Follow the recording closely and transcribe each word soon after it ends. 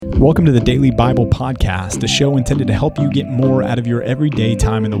Welcome to the Daily Bible Podcast, a show intended to help you get more out of your everyday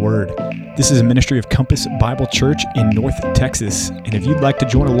time in the Word. This is a ministry of Compass Bible Church in North Texas, and if you'd like to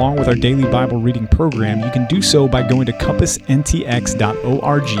join along with our daily Bible reading program, you can do so by going to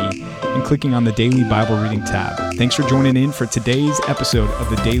compassntx.org and clicking on the Daily Bible Reading tab. Thanks for joining in for today's episode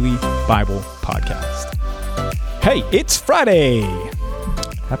of the Daily Bible Podcast. Hey, it's Friday!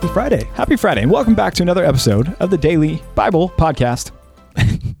 Happy Friday. Happy Friday, and welcome back to another episode of the Daily Bible Podcast.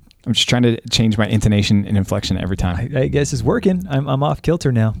 I'm just trying to change my intonation and inflection every time. I guess it's working. I'm off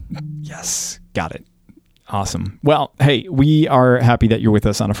kilter now. Yes, got it. Awesome. Well, hey, we are happy that you're with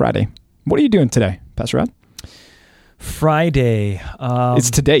us on a Friday. What are you doing today, Pastor Rod? Friday. It's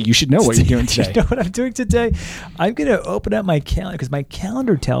today. You should know what you're doing today. You know what I'm doing today? I'm going to open up my calendar because my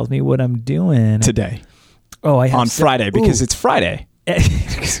calendar tells me what I'm doing. Today. Oh, I have on Friday because it's Friday.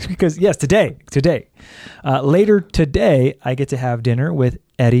 Because, yes, today. Later today, I get to have dinner with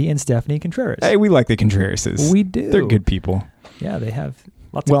Eddie and Stephanie Contreras. Hey, we like the Contrerases. We do. They're good people. Yeah, they have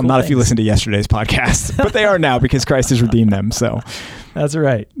lots of Well, cool not things. if you listen to yesterday's podcast, but they are now because Christ has redeemed them. So That's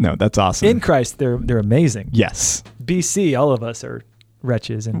right. no, that's awesome. In Christ, they're amazing. Yes. BC, all of us are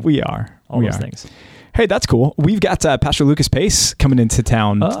wretches and We are. all those things. Hey, that's cool. We've got Pastor Lucas Pace coming into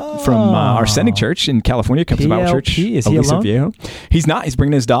town from our sending church in California, Compass Bible Church. Is he Aliso alone? Viejo. He's not. He's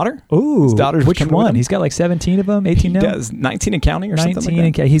bringing his daughter. Ooh, His daughter's which coming with one? him. He's got like 17 of them, 18 He now? does 19 and counting or something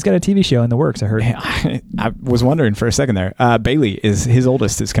like that. He's got a TV show in the works, I heard. I was wondering for a second there. Bailey is his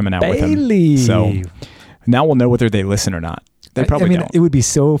oldest is coming out with him. Bailey. So now we'll know whether they listen or not. They probably don't. It would be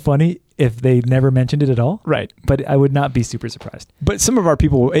so funny if they never mentioned it at all. Right. But I would not be super surprised. But some of our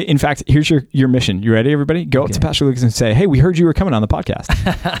people, in fact, here's your mission. You ready, everybody? Go up to Okay. Pastor Lucas and say, hey, we heard you were coming on the podcast.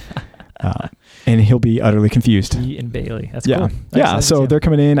 And he'll be utterly confused. He and Bailey. That's Yeah. cool. Yeah. So they're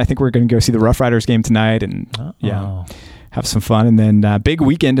coming in. I think we're going to go see the Rough Riders game tonight and have some fun. And then big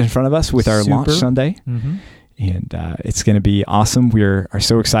weekend in front of us with our launch Sunday. Mm-hmm. And it's going to be awesome. We are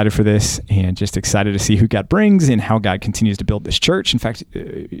so excited for this and just excited to see who God brings and how God continues to build this church. In fact,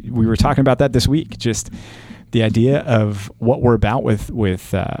 we were talking about that this week, just the idea of what we're about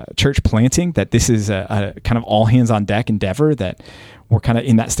with church planting, that this is a kind of all hands on deck endeavor, that we're kind of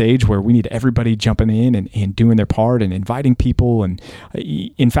in that stage where we need everybody jumping in and doing their part and inviting people. And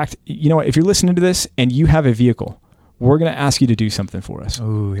in fact, you know what, if you're listening to this and you have a vehicle, we're going to ask you to do something for us.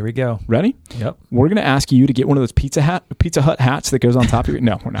 Oh, here we go. Ready? Yep. We're We're going to ask you to get one of those Pizza Hut hats that goes on top of your...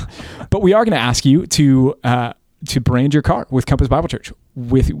 No, we're not. But we are going to ask you to brand your car with Compass Bible Church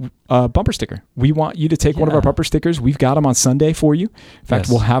with a bumper sticker. We want you to take one of our bumper stickers. We've got them on Sunday for you. In fact,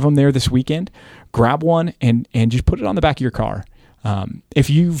 we'll have them there this weekend. Grab one and just put it on the back of your car. If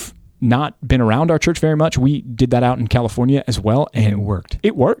you've not been around our church very much, we did that out in California as well. And it worked.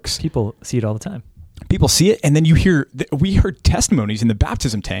 It works. People see it all the time. People see it, and then we heard testimonies in the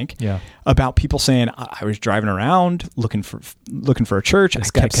baptism tank about people saying, I was driving around looking for a church. I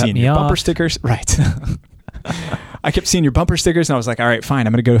kept seeing your bumper stickers. Right. I kept seeing your bumper stickers, and I was like, all right, fine.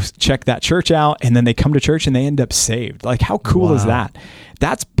 I'm going to go check that church out. And then they come to church, and they end up saved. Like, how cool is that?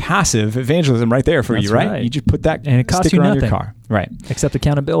 That's passive evaangelisim right there for you, right? You just put that and it costs sticker you on nothing. your car. Right. Except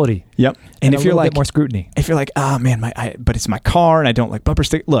accountability. Yep. And if you're like... more scrutiny. If you're like, oh, man, but it's my car, and I don't like bumper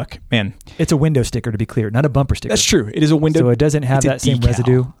sticker. Look, man. It's a window sticker, to be clear, not a bumper sticker. That's true. It is a window. So it doesn't have that same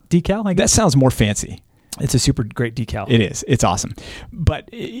residue. Decal, I guess? That sounds more fancy. It's a super great decal. It is. It's awesome. But,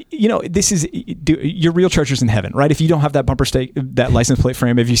 this is your real treasures in heaven, right? If you don't have that bumper sticker, that license plate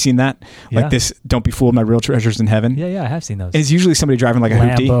frame, have you seen that? Yeah. Like this, don't be fooled, my real treasures in heaven. Yeah, I have seen those. It's usually somebody driving like a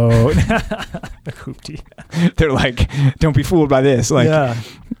Lambo. hoopty. They're like, don't be fooled by this. Like,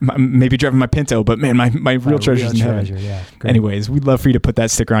 maybe driving my Pinto, but man, my real treasures in heaven. Yeah, Anyways, we'd love for you to put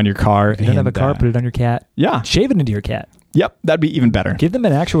that sticker on your car. If you don't have a car, put it on your cat. Yeah. Shave it into your cat. Yep. That'd be even better. Give them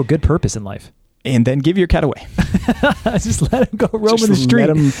an actual good purpose in life. And then give your cat away. Just let him go roam Just in the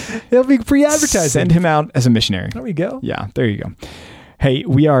street. It'll be free advertising. Send him out as a missionary. There we go. Yeah, there you go. Hey,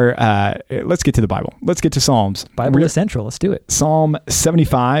 we are, let's get to the Bible. Let's get to Psalms. Bible is central. Let's do it. Psalm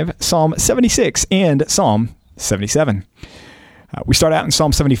 75, Psalm 76, and Psalm 77. We start out in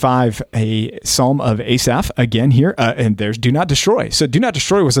Psalm 75, a psalm of Asaph again here, and there's Do Not Destroy. So Do Not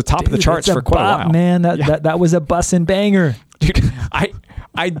Destroy was the top of the charts for quite a while. Man, that was a bussin' banger. Dude,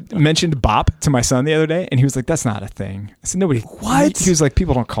 I mentioned bop to my son the other day, and he was like, that's not a thing. I said, nobody. What? He was like,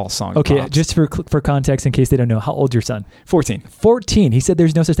 people don't call songs Okay, bops. just for context, in case they don't know, how old's your son? 14. 14. He said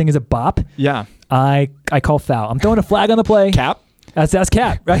there's no such thing as a bop. Yeah. I call foul. I'm throwing a flag on the play. Cap. That's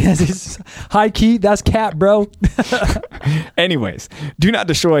cat, right? High key, that's cat, bro. Anyways, Do Not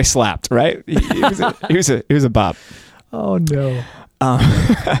Destroy slapped, right? It was a bop. Oh, no.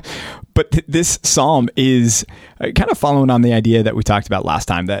 But But this psalm is kind of following on the idea that we talked about last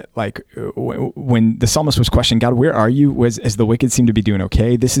time, that like when the psalmist was questioning, God, where are you? As the wicked seem to be doing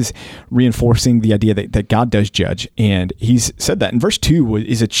okay. This is reinforcing the idea that God does judge. And he's said that. And verse 2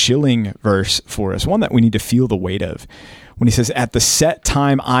 is a chilling verse for us, one that we need to feel the weight of. When he says, at the set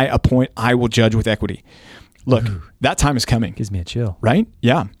time I appoint, I will judge with equity. Look, that time is coming. Gives me a chill. Right?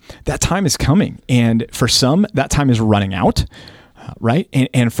 Yeah. That time is coming. And for some, that time is running out. Right.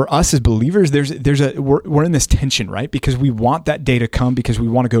 And for us as believers, we're in this tension, right? Because we want that day to come because we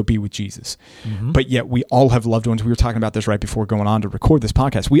want to go be with Jesus. Mm-hmm. But yet we all have loved ones. We were talking about this right before going on to record this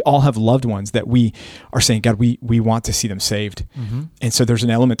podcast. We all have loved ones that we are saying, God, we want to see them saved. Mm-hmm. And so there's an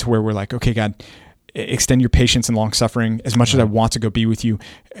element to where we're like, okay, God, extend your patience and long suffering as much as I want to go be with you.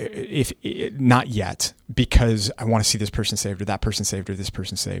 If not yet, because I want to see this person saved or that person saved or this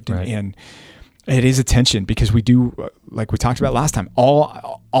person saved. Right. And it is a tension because we do, like we talked about last time,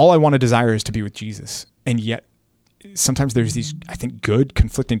 all I want to desire is to be with Jesus. And yet sometimes there's these, I think, good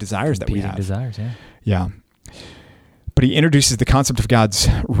conflicting desires that we have. Desires, yeah. Yeah. But he introduces the concept of God's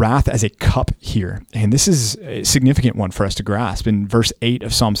wrath as a cup here. And this is a significant one for us to grasp in verse 8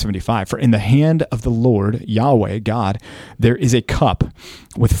 of Psalm 75. For in the hand of the Lord, Yahweh, God, there is a cup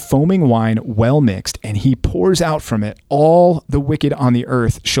with foaming wine well mixed, and he pours out from it. All the wicked on the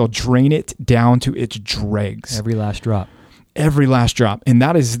earth shall drain it down to its dregs. Every last drop. Every last drop. And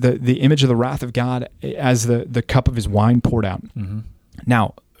that is the image of the wrath of God as the cup of his wine poured out. Mm-hmm.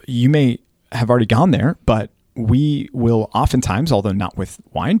 Now, you may have already gone there, but we will oftentimes, although not with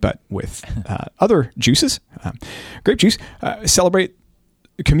wine, but with other juices, grape juice, celebrate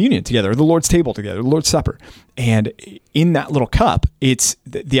communion together, the Lord's table together, the Lord's Supper. And in that little cup, it's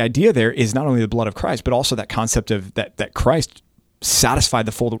the idea there is not only the blood of Christ, but also that concept of that Christ satisfied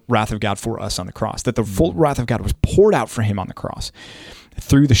the full wrath of God for us on the cross, that the full wrath of God was poured out for him on the cross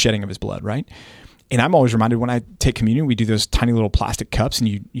through the shedding of his blood, right? And I'm always reminded when I take communion, we do those tiny little plastic cups and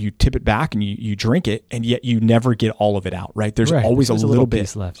you tip it back and you drink it, and yet you never get all of it out, right? There's always a little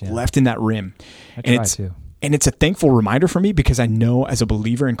bit left in that rim. And it's a thankful reminder for me because I know as a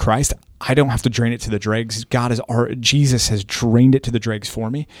believer in Christ, I don't have to drain it to the dregs. Jesus has drained it to the dregs for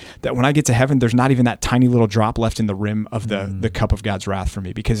me, that when I get to heaven, there's not even that tiny little drop left in the rim of the cup of God's wrath for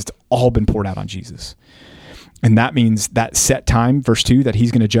me because it's all been poured out on Jesus. And that means that set time, verse 2, that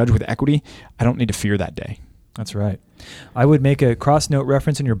he's going to judge with equity, I don't need to fear that day. That's right. I would make a cross-note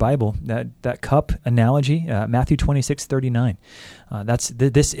reference in your Bible, that cup analogy, Matthew 26:39.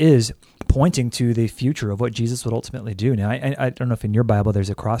 This is pointing to the future of what Jesus would ultimately do. Now, I don't know if in your Bible there's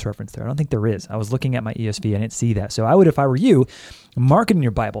a cross-reference there. I don't think there is. I was looking at my ESV. I didn't see that. So I would, if I were you, mark it in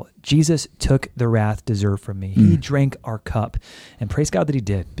your Bible. Jesus took the wrath deserved from me. He drank our cup. And praise God that he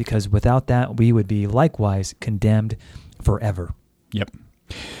did, because without that, we would be likewise condemned forever. Yep.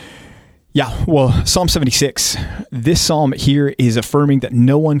 Yeah, well, Psalm 76, this psalm here is affirming that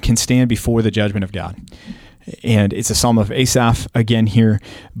no one can stand before the judgment of God. And it's a psalm of Asaph again here,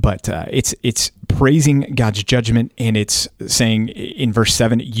 but it's praising God's judgment, and it's saying in verse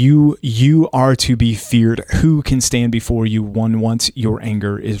 7, you are to be feared. Who can stand before you once your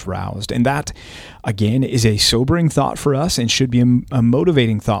anger is roused? And that, again, is a sobering thought for us and should be a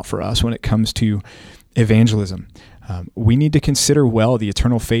motivating thought for us when it comes to evangelism. We need to consider well the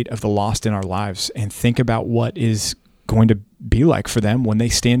eternal fate of the lost in our lives and think about what is going to be like for them when they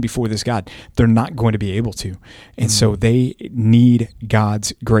stand before this God. They're not going to be able to. And so they need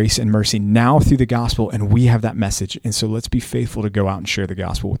God's grace and mercy now through the gospel, and we have that message. And so let's be faithful to go out and share the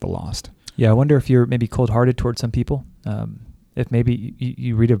gospel with the lost. Yeah, I wonder if you're maybe cold-hearted towards some people. If maybe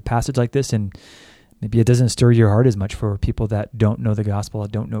you read a passage like this and maybe it doesn't stir your heart as much for people that don't know the gospel,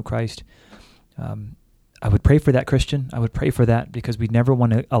 don't know Christ. I would pray for that, Christian. I would pray for that, because we never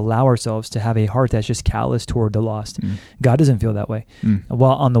want to allow ourselves to have a heart that's just callous toward the lost. God doesn't feel that way.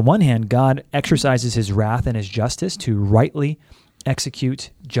 While on the one hand, God exercises his wrath and his justice to rightly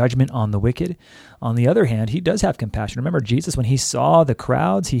execute judgment on the wicked. On the other hand, he does have compassion. Remember, Jesus, when he saw the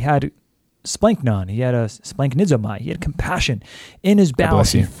crowds, he had splanknon. He had a splanknizomai. He had compassion in his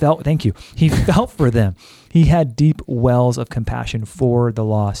bowels. He felt, thank you. He felt for them. He had deep wells of compassion for the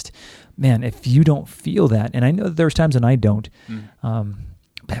lost. Man, if you don't feel that, and I know that there's times when I don't,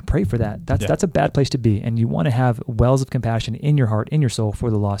 pray for that. That's a bad place to be. And you want to have wells of compassion in your heart, in your soul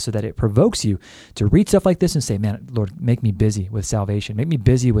for the lost, so that it provokes you to read stuff like this and say, man, Lord, make me busy with salvation. Make me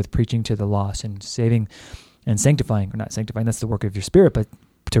busy with preaching to the lost and saving and sanctifying, or not sanctifying, that's the work of your Spirit, but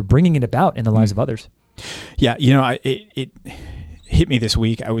to bringing it about in the lives of others. Yeah, it hit me this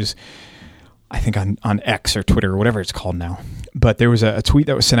week. I was I think on X or Twitter or whatever it's called now. But there was a tweet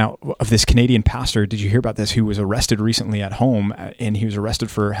that was sent out of this Canadian pastor. Did you hear about this? Who was arrested recently at home, and he was arrested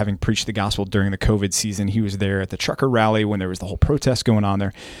for having preached the gospel during the COVID season. He was there at the trucker rally when there was the whole protest going on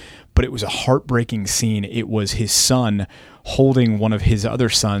there. But it was a heartbreaking scene. It was his son holding one of his other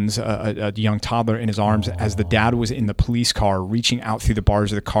sons, a young toddler, in his arms as the dad was in the police car reaching out through the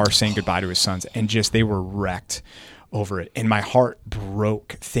bars of the car saying goodbye to his sons. And just they were wrecked over it. And my heart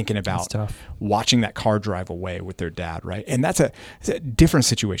broke thinking about watching that car drive away with their dad, right? And it's a different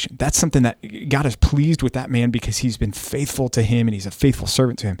situation. That's something that God is pleased with that man because he's been faithful to him and he's a faithful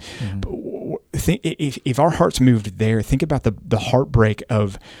servant to him. Mm-hmm. But if our hearts moved there, think about the heartbreak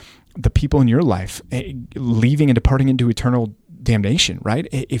of the people in your life leaving and departing into eternal damnation, right?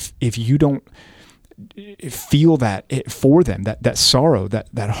 If you don't feel that for them, that sorrow,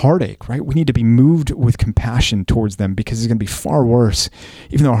 that heartache, right? We need to be moved with compassion towards them because it's going to be far worse,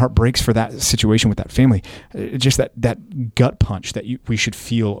 even though our heart breaks for that situation with that family. Just that gut punch that we should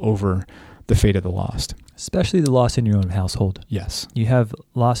feel over the fate of the lost. Especially the lost in your own household. Yes. You have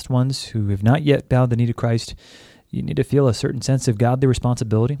lost ones who have not yet bowed the knee to Christ. You need to feel a certain sense of godly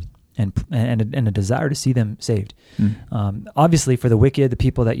responsibility and a desire to see them saved. Obviously, for the wicked, the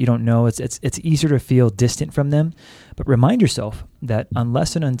people that you don't know, it's easier to feel distant from them. But remind yourself that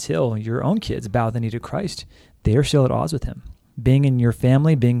unless and until your own kids bow the knee to Christ, they are still at odds with Him. Being in your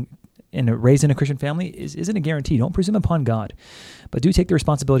family, raised in a Christian family, isn't a guarantee. Don't presume upon God, but do take the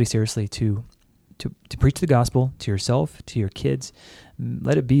responsibility seriously to preach the gospel to yourself, to your kids.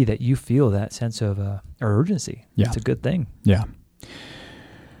 Let it be that you feel that sense of urgency. Yeah. It's a good thing. Yeah.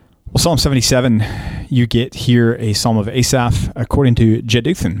 Well, Psalm 77, you get here a psalm of Asaph according to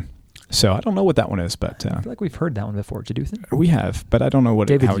Jeduthun. So I don't know what that one is, but I feel like we've heard that one before. Jeduthun? We have, but I don't know how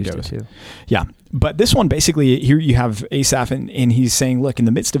it goes. It too. Yeah, but this one basically, here you have Asaph, and he's saying, look, in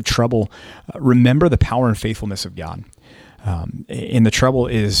the midst of trouble, remember the power and faithfulness of God. And the trouble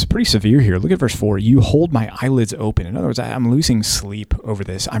is pretty severe here. Look at verse 4. You hold my eyelids open. In other words, I'm losing sleep over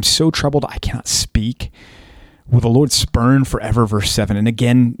this. I'm so troubled I cannot speak. Will the Lord spurn forever? Verse 7. And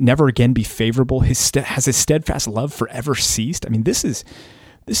again, never again be favorable. Has his steadfast love forever ceased? I mean, this is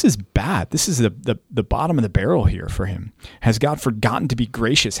bad. This is the bottom of the barrel here for him. Has God forgotten to be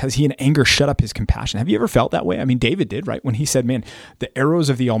gracious? Has he in anger shut up his compassion? Have you ever felt that way? I mean, David did, right? When he said, man, the arrows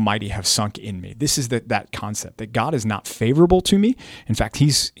of the Almighty have sunk in me. This is that concept that God is not favorable to me. In fact,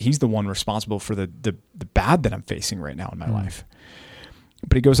 he's the one responsible for the bad that I'm facing right now in my life.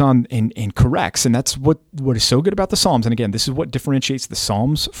 But he goes on and corrects, and that's what is so good about the Psalms. And again, this is what differentiates the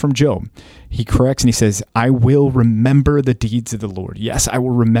Psalms from Job. He corrects and he says, I will remember the deeds of the Lord. Yes, I will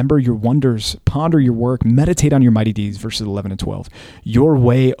remember your wonders, ponder your work, meditate on your mighty deeds, verses 11 and 12. Your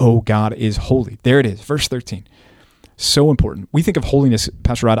way, O God, is holy. There it is, verse 13. So important. We think of holiness,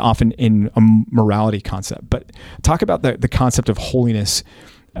 Pastor Rod, often in a morality concept, but talk about the concept of holiness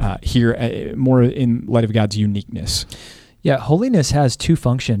here more in light of God's uniqueness. Yeah, holiness has two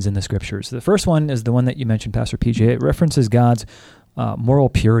functions in the scriptures. The first one is the one that you mentioned, Pastor PJ. It references God's moral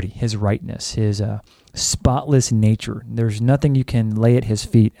purity, his rightness, his spotless nature. There's nothing you can lay at his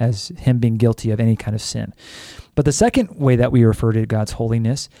feet as him being guilty of any kind of sin. But the second way that we refer to God's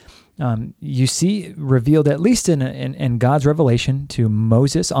holiness, you see revealed at least in God's revelation to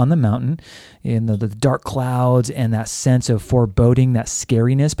Moses on the mountain, in the dark clouds and that sense of foreboding, that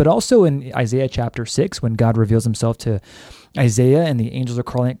scariness, but also in Isaiah chapter 6 when God reveals himself to Isaiah and the angels are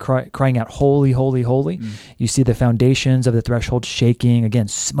crying out, holy, holy, holy. You see the foundations of the threshold shaking, again,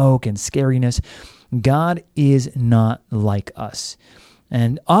 smoke and scariness. God is not like us.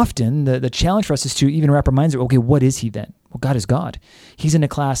 And often the challenge for us is to even wrap our minds around, okay, what is he then? Well, God is God. He's in a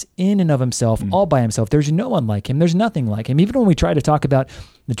class in and of himself, all by himself. There's no one like him. There's nothing like him. Even when we try to talk about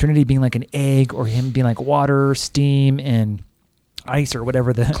the Trinity being like an egg or him being like water, steam, and ice or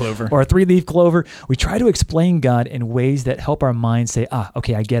whatever, clover, or a 3-leaf clover, we try to explain God in ways that help our minds say,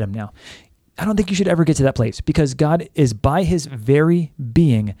 okay, I get him now. I don't think you should ever get to that place because God is by his very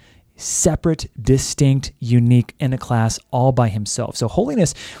being separate, distinct, unique, in a class all by himself. So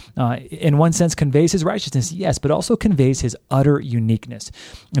holiness, in one sense, conveys his righteousness, yes, but also conveys his utter uniqueness.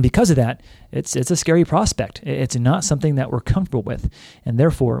 And because of that, it's a scary prospect. It's not something that we're comfortable with. And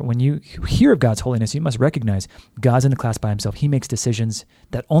therefore, when you hear of God's holiness, you must recognize God's in a class by himself. He makes decisions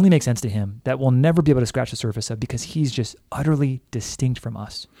that only make sense to him, that we'll never be able to scratch the surface of because he's just utterly distinct from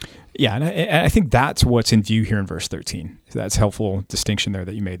us. Yeah, and I think that's what's in view here in verse 13. That's helpful distinction there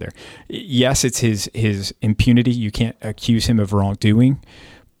that you made there. Yes, it's his impunity. You can't accuse him of wrongdoing,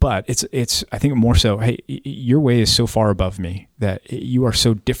 But it's I think more so, hey, your way is so far above me that you are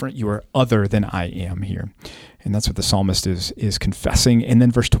so different. You are other than I am here. And that's what the psalmist is confessing. And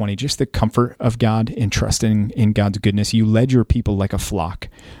then verse 20, just the comfort of God and trusting in God's goodness. You led your people like a flock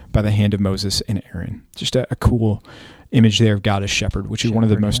by the hand of Moses and Aaron. Just a cool image there of God as shepherd, which is one of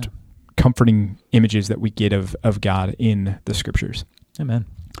the most comforting images that we get of God in the scriptures. Amen.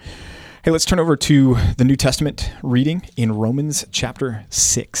 Hey, let's turn over to the New Testament reading in Romans chapter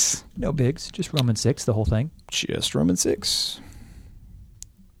 6. No bigs, just Romans 6, the whole thing. Just Romans 6.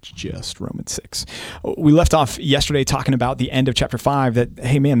 Just Romans 6. We left off yesterday talking about the end of chapter 5 that,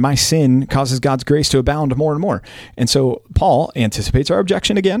 hey man, my sin causes God's grace to abound more and more. And so Paul anticipates our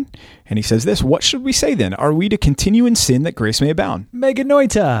objection again, and he says this, what should we say then? Are we to continue in sin that grace may abound?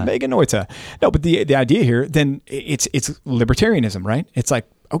 Meganoita. Meganoita. No, but the idea here, then it's libertarianism, right? It's like,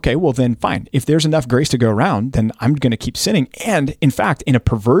 okay, well then fine. If there's enough grace to go around, then I'm going to keep sinning. And in fact, in a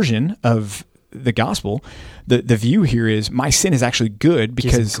perversion of the gospel, the view here is my sin is actually good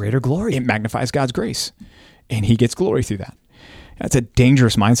because greater glory. It magnifies God's grace and he gets glory through that. That's a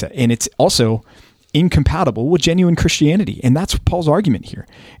dangerous mindset. And it's also incompatible with genuine Christianity. And that's Paul's argument here.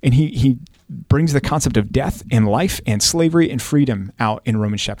 And he brings the concept of death and life and slavery and freedom out in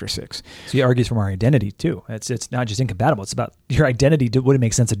Romans chapter 6. So he argues from our identity too. It's not just incompatible. It's about your identity. Would it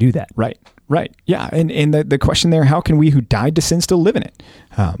make sense to do that? Right. Yeah. And the question there, how can we who died to sin still live in it?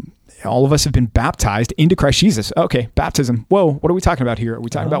 All of us have been baptized into Christ Jesus. Okay, baptism. Whoa, what are we talking about here? Are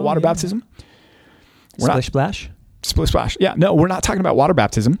we talking about water baptism? Splish splash? Splish splash. Yeah, no, we're not talking about water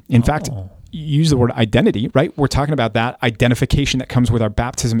baptism. In fact, you use the word identity, right? We're talking about that identification that comes with our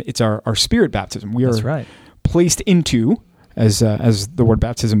baptism. It's our spirit baptism. We are placed into, as the word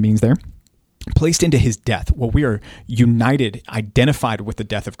baptism means there, placed into his death. Well, we are united, identified with the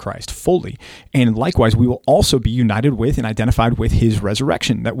death of Christ fully. And likewise, we will also be united with and identified with his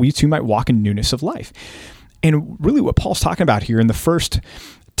resurrection, that we too might walk in newness of life. And really what Paul's talking about here in the first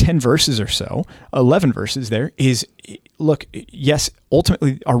 10 verses or so, 11 verses there is, look, yes,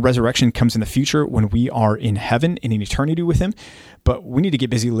 ultimately our resurrection comes in the future when we are in heaven and in eternity with him, but we need to get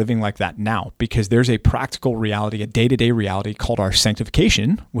busy living like that now because there's a practical reality, a day-to-day reality called our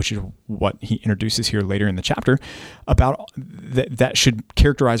sanctification, which is what he introduces here later in the chapter, about that should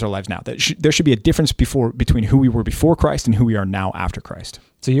characterize our lives now. There should be a difference between who we were before Christ and who we are now after Christ.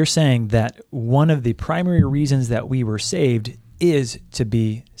 So you're saying that one of the primary reasons that we were saved is to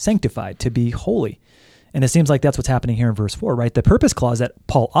be sanctified, to be holy. And it seems like that's what's happening here in verse 4, right? The purpose clause that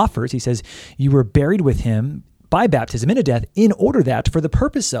Paul offers, he says, you were buried with him by baptism into death in order that for the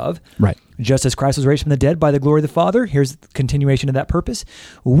purpose of, right, just as Christ was raised from the dead by the glory of the Father, here's the continuation of that purpose,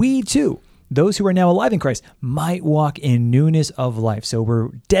 we too, those who are now alive in Christ, might walk in newness of life. So we're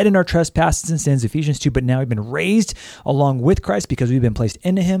dead in our trespasses and sins, Ephesians 2, but now we've been raised along with Christ because we've been placed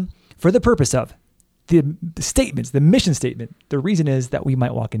into him for the purpose of the statements, the mission statement. The reason is that we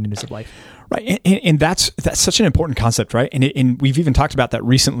might walk in newness of life. Right. And that's such an important concept, right? And we've even talked about that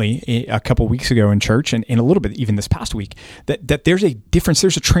recently a couple of weeks ago in church and a little bit even this past week, that there's a difference,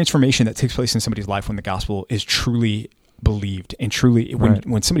 there's a transformation that takes place in somebody's life when the gospel is truly believed and truly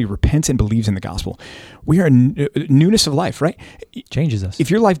when somebody repents and believes in the gospel. We are newness of life, right? It changes us.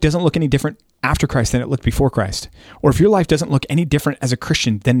 If your life doesn't look any different after Christ than it looked before Christ, or if your life doesn't look any different as a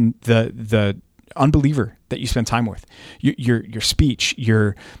Christian than the unbeliever that you spend time with, your speech,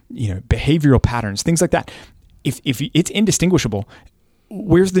 your behavioral patterns, things like that. If it's indistinguishable,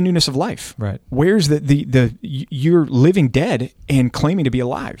 where's the newness of life? Right. Where's the you're living dead and claiming to be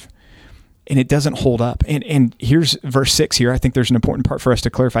alive, and it doesn't hold up. And here's verse 6 here. I think there's an important part for us to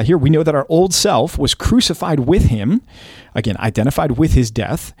clarify here. We know that our old self was crucified with him, again identified with his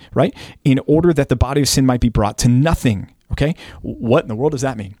death, right, in order that the body of sin might be brought to nothing. Okay, what in the world does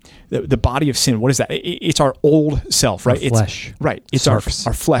that mean? The body of sin, what is that? It's our old self, right? Our flesh. It's our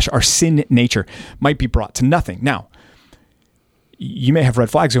flesh, our sin nature might be brought to nothing. Now, you may have red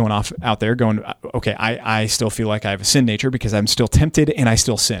flags going off out there going, okay, I still feel like I have a sin nature because I'm still tempted and I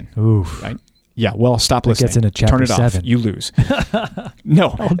still sin. Oof. Right? Yeah, well, stop listening. Gets into chapter Turn it 7. off. You lose.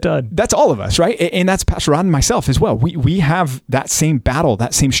 No. All done. That's all of us, right? And that's Pastor Rod and myself as well. We have that same battle,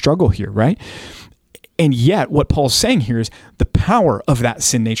 that same struggle here, right? And yet what Paul's saying here is the power of that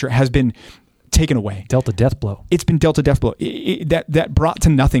sin nature has been taken away. Dealt a death blow. It's been dealt a death blow. That brought to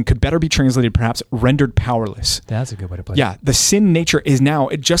nothing could better be translated perhaps rendered powerless. That's a good way to put it. Yeah, the sin nature is now,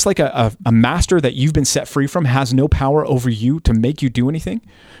 just like a master that you've been set free from has no power over you to make you do anything,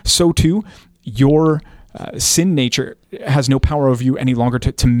 so too your sin nature has no power over you any longer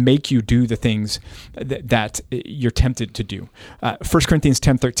to make you do the things that you're tempted to do. 1 Corinthians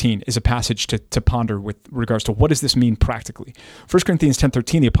 10:13 is a passage to ponder with regards to what does this mean practically. 1 Corinthians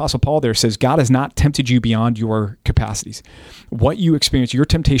 10:13, the Apostle Paul there says, God has not tempted you beyond your capacities. What you experience, your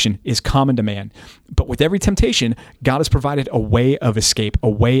temptation, is common to man. But with every temptation, God has provided a way of escape, a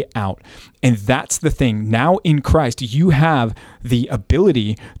way out. And that's the thing. Now in Christ, you have the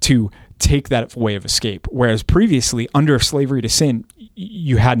ability to take that way of escape. Whereas previously, under slavery to sin,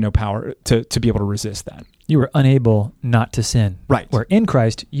 you had no power to be able to resist that. You were unable not to sin. Right. Where in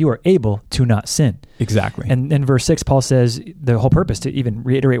Christ, you are able to not sin. Exactly. And in verse 6, Paul says the whole purpose, to even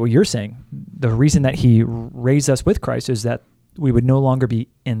reiterate what you're saying, the reason that he raised us with Christ is that we would no longer be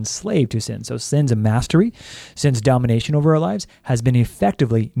enslaved to sin. So sin's mastery, sin's domination over our lives has been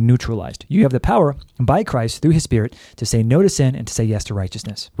effectively neutralized. You have the power by Christ through his Spirit to say no to sin and to say yes to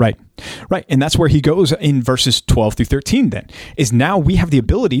righteousness. Right. And that's where he goes in verses 12 through 13 then, is now we have the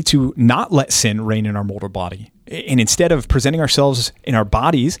ability to not let sin reign in our mortal body. And instead of presenting ourselves in our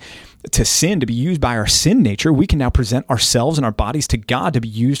bodies to sin, to be used by our sin nature, we can now present ourselves and our bodies to God to be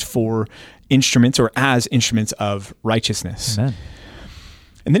used for instruments or as instruments of righteousness. Amen.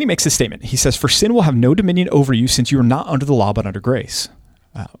 And then he makes this statement. He says, for sin will have no dominion over you since you are not under the law but under grace.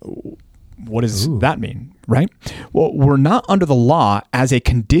 What does that mean, right? Well, we're not under the law as a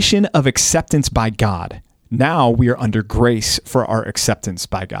condition of acceptance by God. Now we are under grace for our acceptance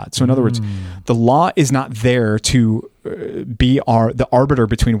by God. So in other words, the law is not there to be the arbiter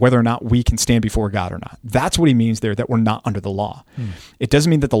between whether or not we can stand before God or not. That's what he means there, that we're not under the law. It doesn't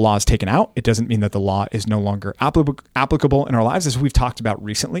mean that the law is taken out. It doesn't mean that the law is no longer applicable in our lives, as we've talked about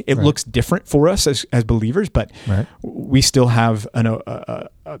recently. It looks different for us as believers, but we still have an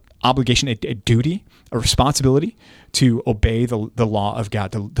obligation, a duty, a responsibility to obey the law of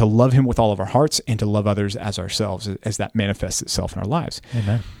God, to love him with all of our hearts and to love others as ourselves as that manifests itself in our lives.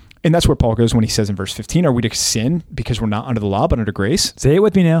 Amen. And that's where Paul goes when he says in verse 15, are we to sin because we're not under the law, but under grace? Say it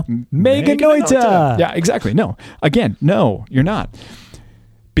with me now. Meganoita. Yeah, exactly. No. Again, no, you're not.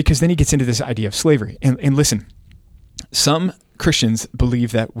 Because then he gets into this idea of slavery. And listen, some Christians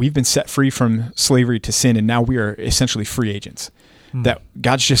believe that we've been set free from slavery to sin, and now we are essentially free agents. That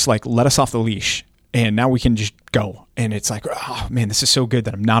God's just like, let us off the leash, and now we can just go. And it's like, oh man, this is so good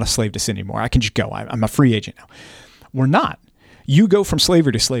that I'm not a slave to sin anymore. I can just go. I'm a free agent now. We're not. You go from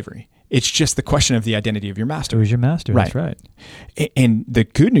slavery to slavery. It's just the question of the identity of your master. Who's your master? That's right. And the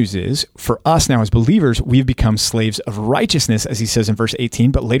good news is, for us now as believers, we've become slaves of righteousness, as he says in verse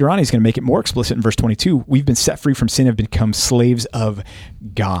 18. But later on, he's going to make it more explicit in verse 22. We've been set free from sin and become slaves of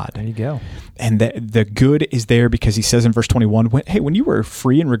God. There you go. And the good is there because he says in verse 21, when you were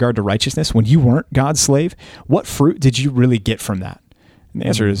free in regard to righteousness, when you weren't God's slave, what fruit did you really get from that? And the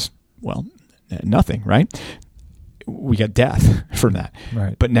answer is, well, nothing, right? We got death from that.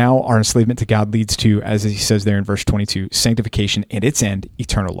 Right. But now our enslavement to God leads to, as he says there in verse 22, sanctification and its end,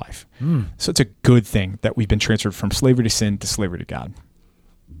 eternal life. So it's a good thing that we've been transferred from slavery to sin to slavery to God.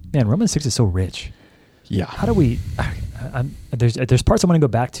 Man, Romans 6 is so rich. Yeah. How do we, there's parts I want to go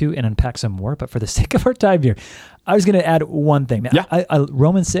back to and unpack some more, but for the sake of our time here, I was going to add one thing. Yeah.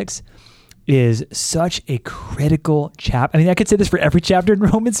 Romans 6 is such a critical chapter. I mean, I could say this for every chapter in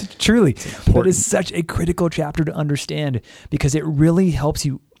Romans, truly, but it's such a critical chapter to understand because it really helps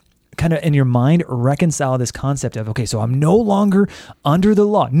you kind of in your mind reconcile this concept of, okay, so I'm no longer under the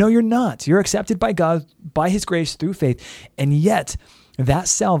law. No, you're not. You're accepted by God, by his grace through faith. And yet that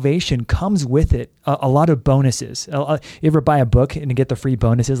salvation comes with it a lot of bonuses. You ever buy a book and you get the free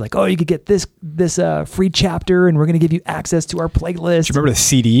bonuses? Like, oh, you could get this free chapter and we're going to give you access to our playlist. Do you remember the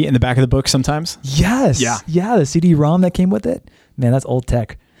CD in the back of the book sometimes? Yes. Yeah. The CD-ROM that came with it. Man, that's old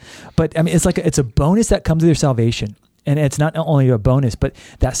tech. But I mean, it's a bonus that comes with your salvation. And it's not only a bonus, but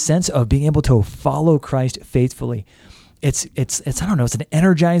that sense of being able to follow Christ faithfully. It's I don't know, it's an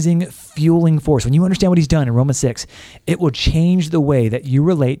energizing, fueling force. When you understand what he's done in Romans 6, it will change the way that you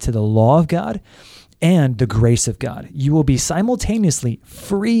relate to the law of God and the grace of God. You will be simultaneously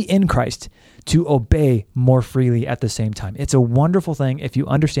free in Christ to obey more freely at the same time. It's a wonderful thing if you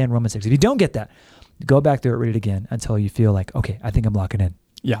understand Romans 6. If you don't get that, go back through it, read it again until you feel like, okay, I think I'm locking in.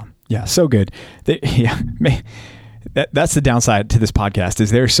 Yeah, so good. That's the downside to this podcast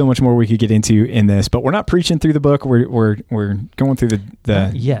is there's so much more we could get into in this, but we're not preaching through the book. We're going through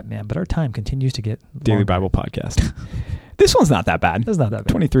the yeah, man. But our time continues to get Daily Bible podcast. This one's not that bad. It's not that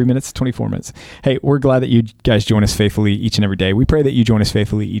bad. 23 minutes, 24 minutes. Hey, we're glad that you guys join us faithfully each and every day. We pray that you join us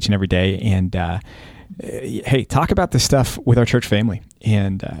faithfully each and every day. And hey, talk about this stuff with our church family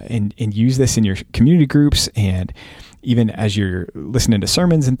and use this in your community groups and even as you're listening to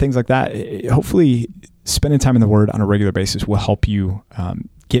sermons and things like that, hopefully spending time in the Word on a regular basis will help you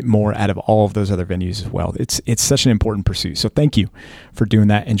get more out of all of those other venues as well. It's such an important pursuit. So thank you for doing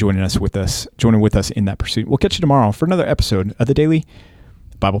that and joining with us in that pursuit. We'll catch you tomorrow for another episode of the Daily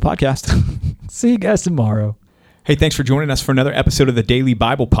Bible Podcast. See you guys tomorrow. Hey, thanks for joining us for another episode of the Daily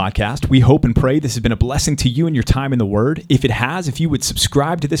Bible Podcast. We hope and pray this has been a blessing to you and your time in the Word. If it has, if you would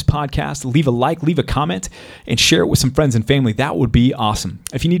subscribe to this podcast, leave a like, leave a comment, and share it with some friends and family, that would be awesome.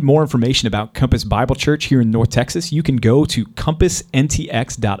 If you need more information about Compass Bible Church here in North Texas, you can go to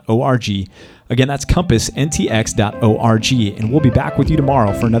compassntx.org. Again, that's compassntx.org, and we'll be back with you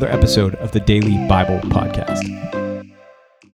tomorrow for another episode of the Daily Bible Podcast.